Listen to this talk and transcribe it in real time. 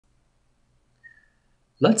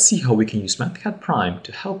Let's see how we can use Mathcad Prime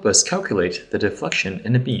to help us calculate the deflection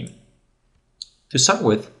in a beam. To start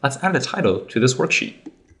with, let's add a title to this worksheet.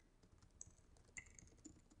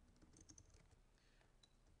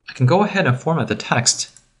 I can go ahead and format the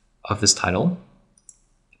text of this title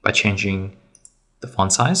by changing the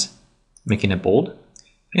font size, making it bold,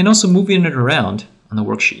 and also moving it around on the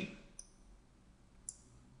worksheet.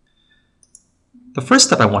 The first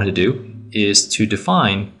step I want to do is to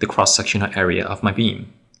define the cross-sectional area of my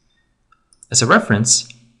beam. As a reference,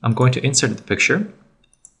 I'm going to insert the picture.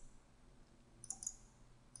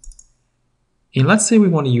 And let's say we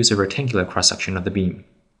want to use a rectangular cross-section of the beam.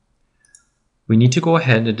 We need to go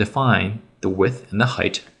ahead and define the width and the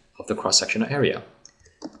height of the cross-sectional area.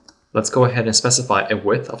 Let's go ahead and specify a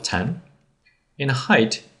width of 10 and a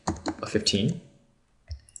height of 15.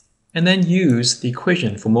 And then use the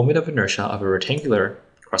equation for moment of inertia of a rectangular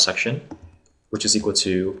cross-section, which is equal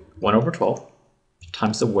to 1 over 12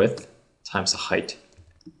 times the width times the height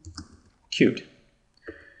cubed.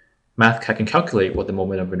 Mathcad can calculate what the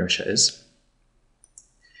moment of inertia is.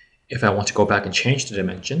 If I want to go back and change the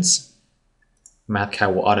dimensions,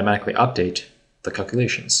 Mathcad will automatically update the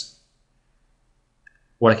calculations.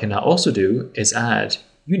 What I can now also do is add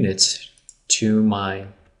units to my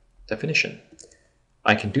definition.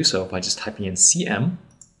 I can do so by just typing in cm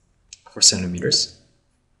for centimeters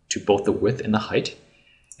to both the width and the height.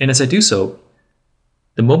 And as I do so,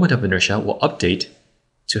 the moment of inertia will update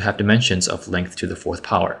to have dimensions of length to the 4th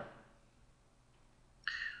power.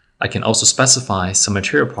 I can also specify some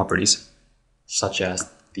material properties, such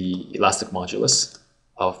as the elastic modulus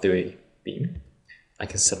of the beam. I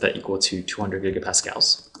can set that equal to 200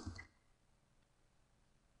 gigapascals.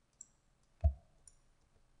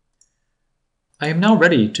 I am now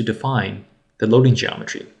ready to define the loading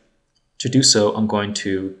geometry. To do so, I'm going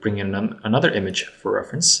to bring in another image for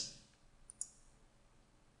reference.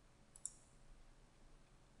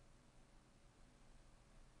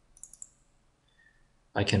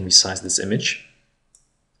 I can resize this image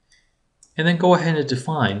and then go ahead and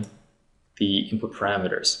define the input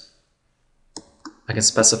parameters. I can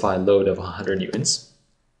specify a load of 100 newtons,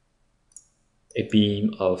 a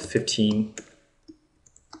beam of 15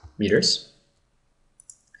 meters,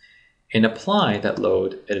 and apply that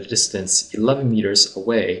load at a distance 11 meters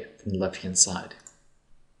away from the left-hand side.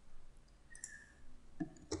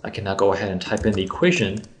 I can now go ahead and type in the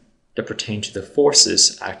equation that pertain to the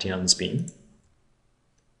forces acting on this beam.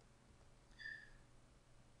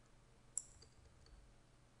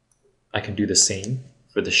 I can do the same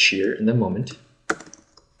for the shear and the moment.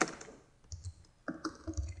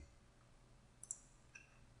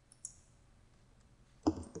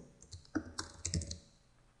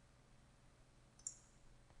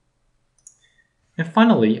 And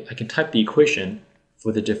finally, I can type the equation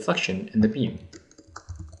for the deflection in the beam.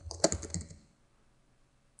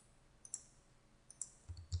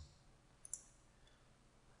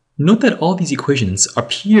 Note that all these equations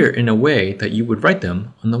appear in a way that you would write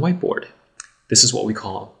them on the whiteboard. This is what we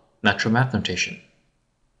call natural math notation.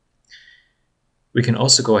 We can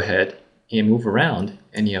also go ahead and move around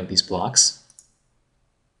any of these blocks.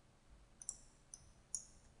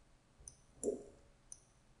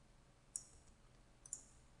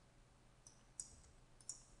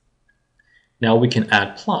 Now we can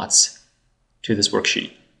add plots to this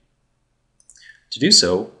worksheet. To do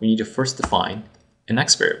so, we need to first define an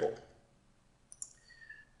x variable.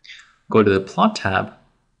 Go to the Plot tab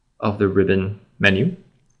of the ribbon menu,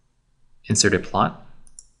 insert a plot.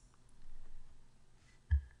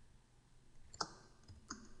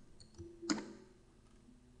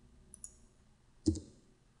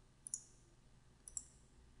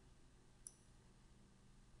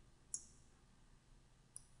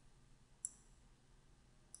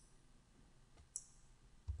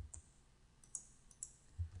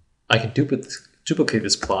 I can duplicate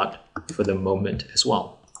this plot for the moment as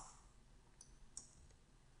well.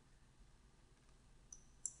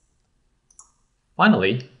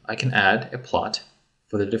 Finally, I can add a plot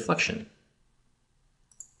for the deflection.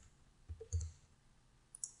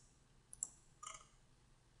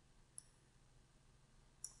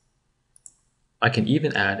 I can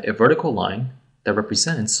even add a vertical line that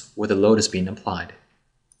represents where the load is being applied.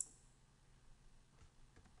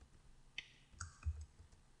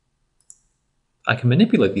 I can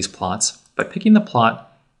manipulate these plots by picking the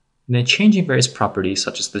plot and then changing various properties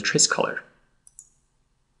such as the trace color.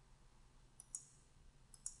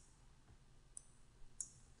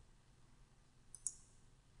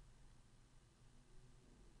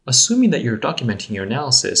 Assuming that you're documenting your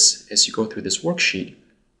analysis as you go through this worksheet,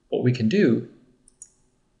 what we can do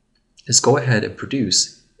is go ahead and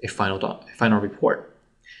produce a final report.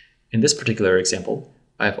 In this particular example,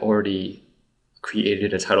 I've already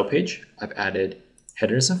created a title page. I've added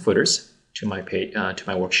headers and footers to my page, to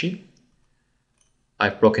my worksheet.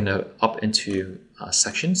 I've broken it up into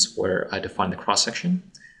sections where I define the cross-section,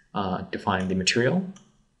 define the material,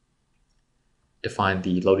 define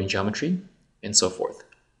the loading geometry, and so forth.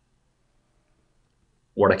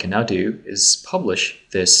 What I can now do is publish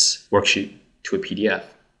this worksheet to a PDF.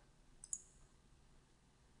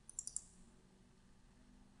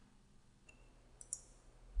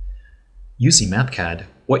 Using Mathcad,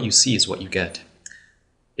 what you see is what you get.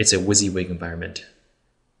 It's a WYSIWYG environment.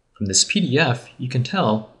 From this PDF, you can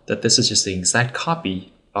tell that this is just the exact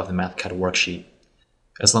copy of the Mathcad worksheet.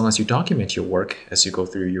 As long as you document your work as you go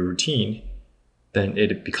through your routine, then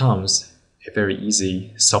it becomes a very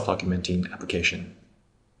easy self-documenting application.